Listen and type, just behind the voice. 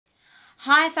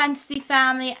Hi fantasy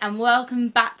family, and welcome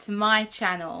back to my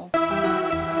channel.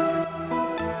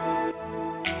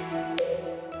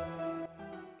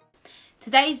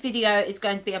 Today's video is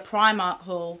going to be a Primark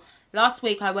haul. Last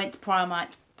week I went to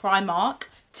Primark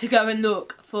to go and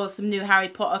look for some new Harry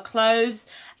Potter clothes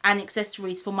and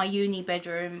accessories for my uni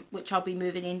bedroom, which I'll be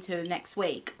moving into next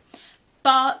week.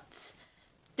 But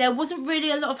there wasn't really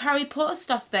a lot of Harry Potter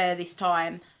stuff there this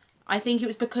time. I think it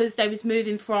was because they was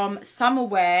moving from summer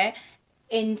wear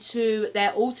into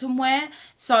their autumn wear,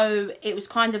 so it was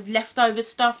kind of leftover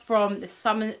stuff from the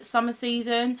summer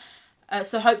season.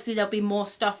 So hopefully there'll be more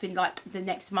stuff in like the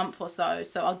next month or so,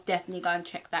 so I'll definitely go and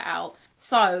check that out.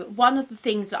 So one of the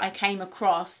things that I came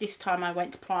across this time I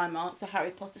went to Primark for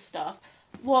Harry Potter stuff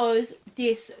was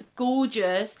this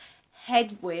gorgeous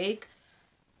Hedwig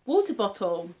water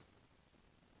bottle.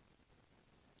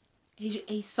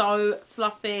 He's so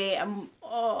fluffy and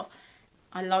oh,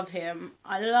 I love him.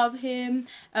 I love him.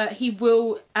 He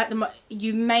will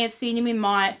you may have seen him in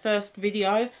my first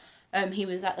video. He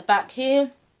was at the back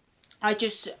here.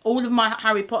 All of my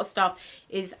Harry Potter stuff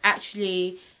is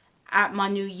actually at my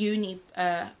new uni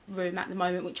room at the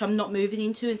moment, which I'm not moving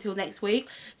into until next week.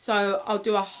 So I'll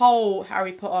do a whole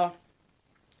Harry Potter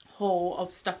haul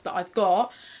of stuff that I've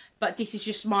got, but this is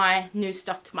just my new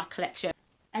stuff to my collection.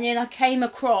 And then I came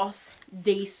across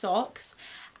these socks,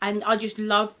 and I just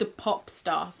love the pop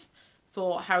stuff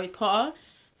for Harry Potter.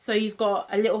 So you've got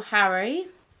a little Harry,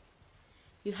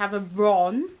 you have a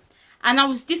Ron, and I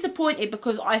was disappointed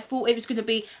because I thought it was going to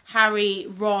be Harry,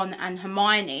 Ron and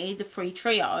Hermione, the free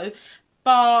trio,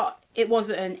 but it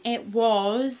wasn't. It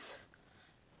was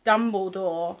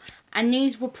Dumbledore, and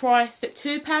these were priced at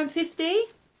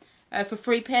 £2.50 for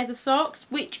 3 pairs of socks,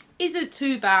 which isn't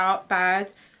too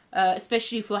bad.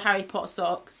 Especially for Harry Potter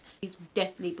socks. He's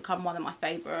definitely become one of my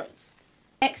favourites.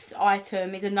 Next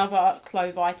item is another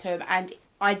clothes item, and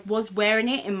I was wearing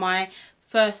it in my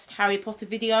first Harry Potter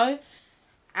video,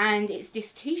 and it's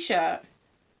this t-shirt.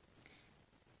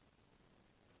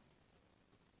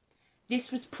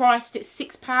 This was priced at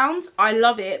 £6. I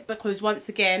love it because, once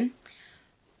again,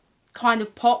 kind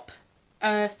of pop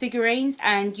figurines,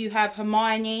 and you have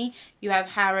Hermione, you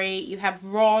have Harry, you have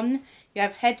Ron, you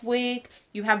have Hedwig,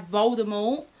 you have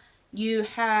Voldemort, you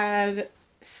have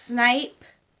Snape,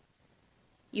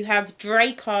 you have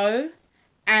Draco,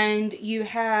 and you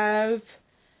have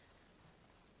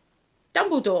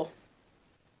Dumbledore.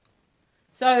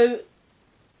 So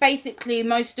basically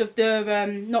most of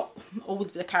the, not all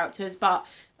of the characters, but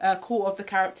a quarter of the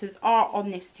characters are on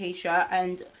this t-shirt,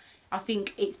 and I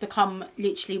think it's become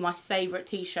literally my favourite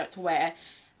t-shirt to wear.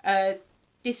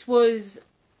 This was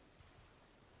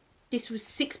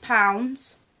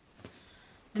 £6.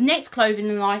 The next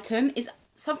clothing item is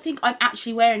something I'm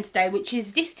actually wearing today, which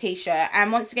is this t-shirt.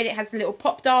 And once again, it has a little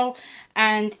pop doll,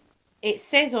 and it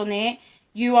says on it,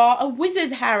 "You are a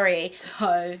wizard, Harry."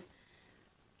 So,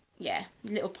 yeah,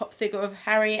 little pop figure of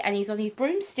Harry, and he's on his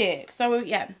broomstick. So,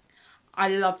 yeah, I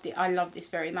loved it. I love this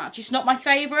very much. It's not my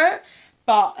favourite,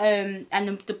 but, and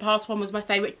the past one was my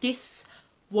favourite. This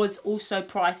was also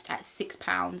priced at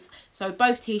 £6. So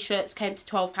both t-shirts came to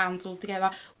 £12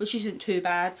 altogether, which isn't too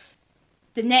bad.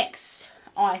 The next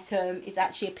item is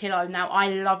actually a pillow. Now, I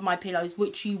love my pillows,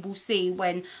 which you will see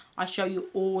when I show you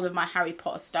all of my Harry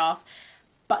Potter stuff.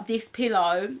 But this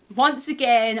pillow, once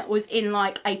again, was in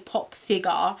like a pop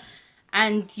figure,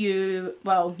 and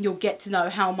you'll get to know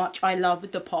how much I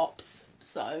love the pops.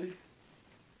 So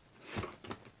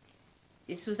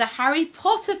this was a Harry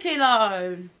Potter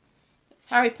pillow. It's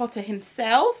Harry Potter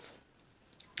himself.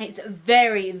 It's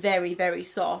very, very, very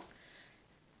soft,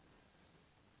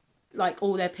 like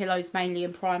all their pillows mainly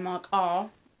in Primark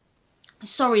are.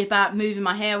 Sorry about moving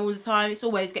my hair all the time. It's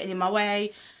always getting in my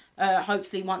way.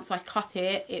 Hopefully once I cut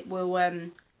it, it will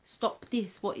stop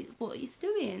this, what it's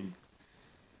doing.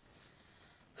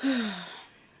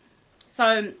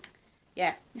 So,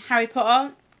 yeah, Harry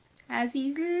Potter has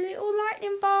his little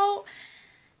lightning bolt,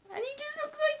 and he just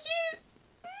looks so cute.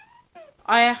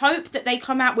 I hope that they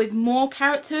come out with more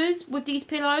characters with these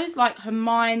pillows, like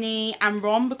Hermione and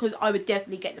Ron, because I would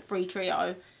definitely get the free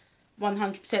trio,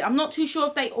 100%. I'm not too sure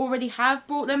if they already have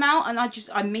brought them out, and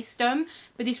I missed them,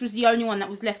 but this was the only one that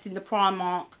was left in the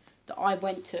Primark that I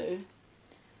went to.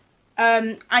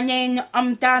 And then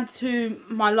I'm down to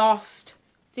my last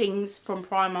things from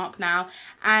Primark now,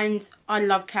 and I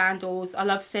love candles. I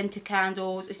love scented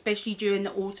candles, especially during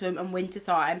the autumn and winter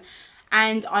time.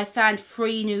 And I found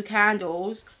 3 new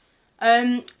candles,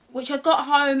 which I got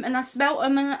home and I smelt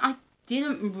them, and I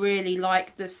didn't really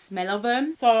like the smell of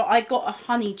them. So I got a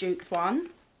Honeydukes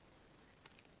one,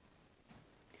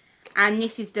 and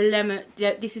this is the lemon.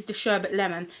 This is the sherbet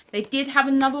lemon. They did have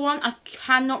another one. I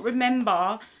cannot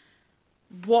remember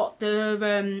what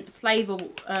the flavour,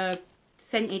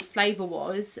 scented flavour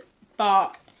was,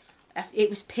 but it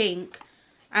was pink.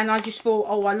 And I just thought,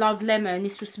 oh, I love lemon.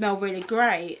 This will smell really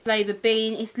great. Flavour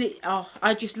bean. Oh,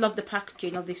 I just love the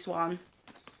packaging of this one.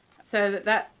 So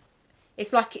that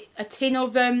it's like a tin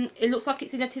of it looks like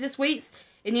it's in a tin of sweets.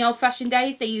 In the old-fashioned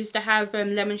days, they used to have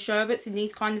lemon sherbets in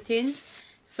these kind of tins.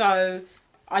 So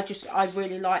I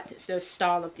really liked the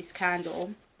style of this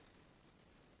candle,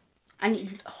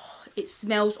 and it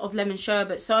smells of lemon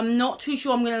sherbet. So I'm not too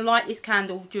sure I'm going to like this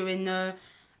candle during the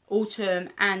autumn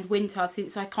and winter,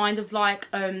 since I kind of like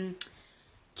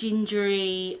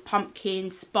gingery, pumpkin,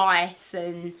 spice,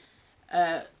 and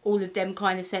all of them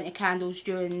kind of scented candles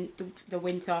during the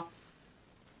winter.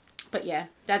 But yeah,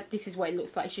 this is what it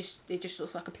looks like. It just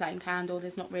looks like a plain candle.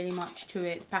 There's not really much to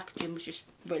it. The packaging was just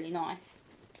really nice.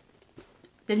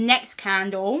 The next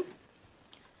candle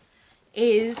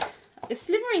is a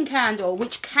Slytherin candle,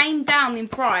 which came down in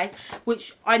price,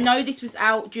 which I know this was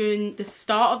out during the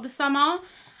start of the summer,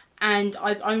 and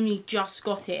I've only just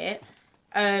got it.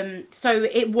 So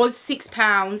it was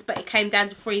 £6, but it came down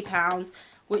to £3,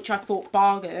 which I thought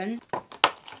bargain.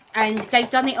 And they've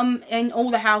done it in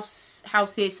all the houses.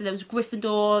 So there was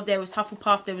Gryffindor, there was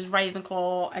Hufflepuff, there was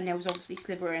Ravenclaw, and there was obviously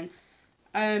Slytherin.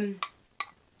 So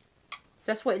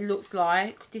that's what it looks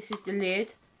like. This is the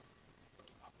lid,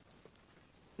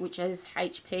 which has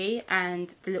HP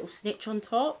and the little snitch on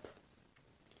top.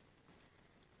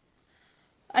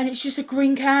 And it's just a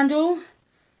green candle.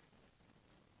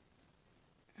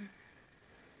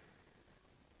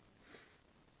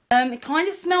 It kind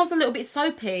of smells a little bit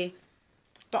soapy,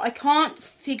 but I can't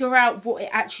figure out what it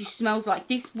actually smells like.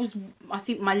 This was, I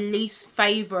think, my least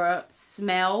favourite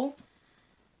smell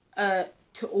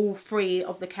to all three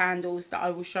of the candles that I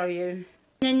will show you. And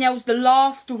then there was the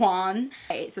last one.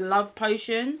 It's a love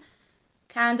potion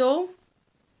candle.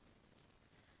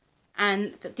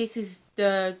 And this is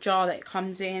the jar that it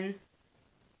comes in.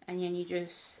 And then you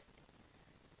just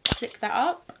click that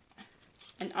up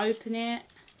and open it.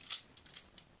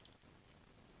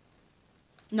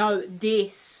 No,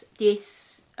 this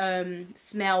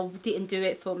smell didn't do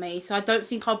it for me. So I don't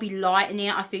think I'll be lighting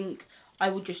it. I think I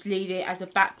will just leave it as a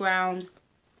background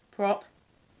prop.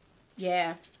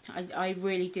 Yeah, I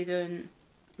really didn't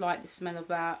like the smell of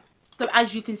that. So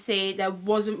as you can see, there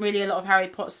wasn't really a lot of Harry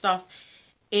Potter stuff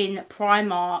in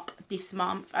Primark this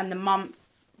month. And the month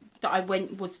that I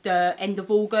went was the end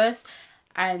of August.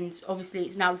 And obviously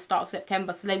it's now the start of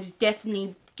September. So they was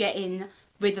definitely getting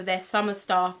rid of their summer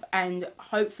stuff, and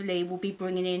hopefully will be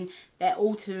bringing in their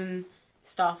autumn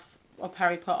stuff of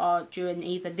Harry Potter during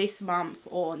either this month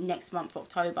or next month,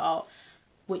 October,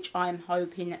 which I'm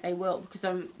hoping that they will, because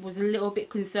I was a little bit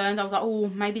concerned. I was like,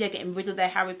 oh, maybe they're getting rid of their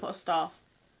Harry Potter stuff,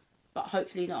 but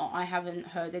hopefully not. I haven't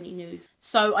heard any news.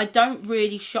 So I don't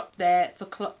really shop there for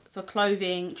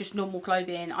clothing, just normal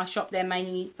clothing. I shop there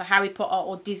mainly for Harry Potter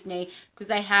or Disney, because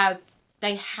they had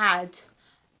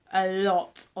a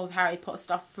lot of Harry Potter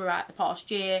stuff throughout the past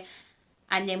year.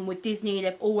 And then with Disney,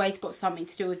 they've always got something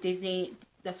to do with Disney.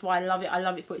 That's why I love it. I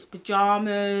love it for its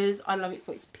pyjamas. I love it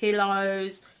for its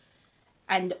pillows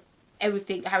and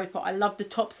everything Harry Potter. I love the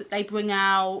tops that they bring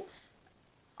out.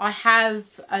 I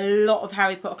have a lot of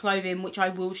Harry Potter clothing, which I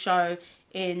will show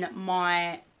in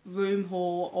my room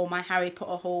haul or my Harry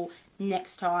Potter haul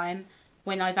next time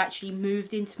when I've actually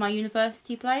moved into my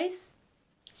university place.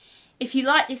 If you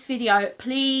like this video,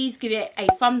 please give it a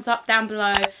thumbs up down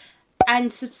below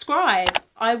and subscribe.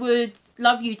 I would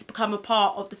love you to become a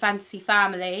part of the fantasy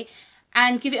family,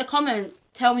 and give it a comment.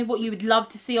 Tell me what you would love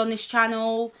to see on this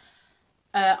channel.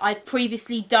 I've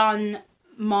previously done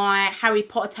my Harry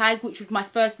Potter tag, which was my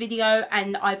first video,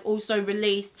 and I've also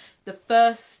released the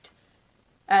first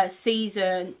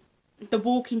season, The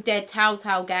Walking Dead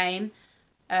Telltale game,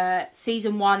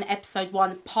 season 1, episode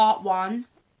 1, part 1.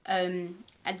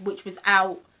 And which was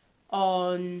out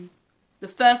on the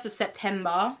 1st of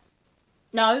September.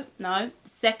 No, the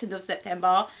 2nd of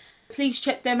September. Please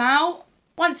check them out.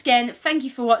 Once again, thank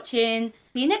you for watching.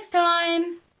 See you next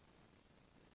time.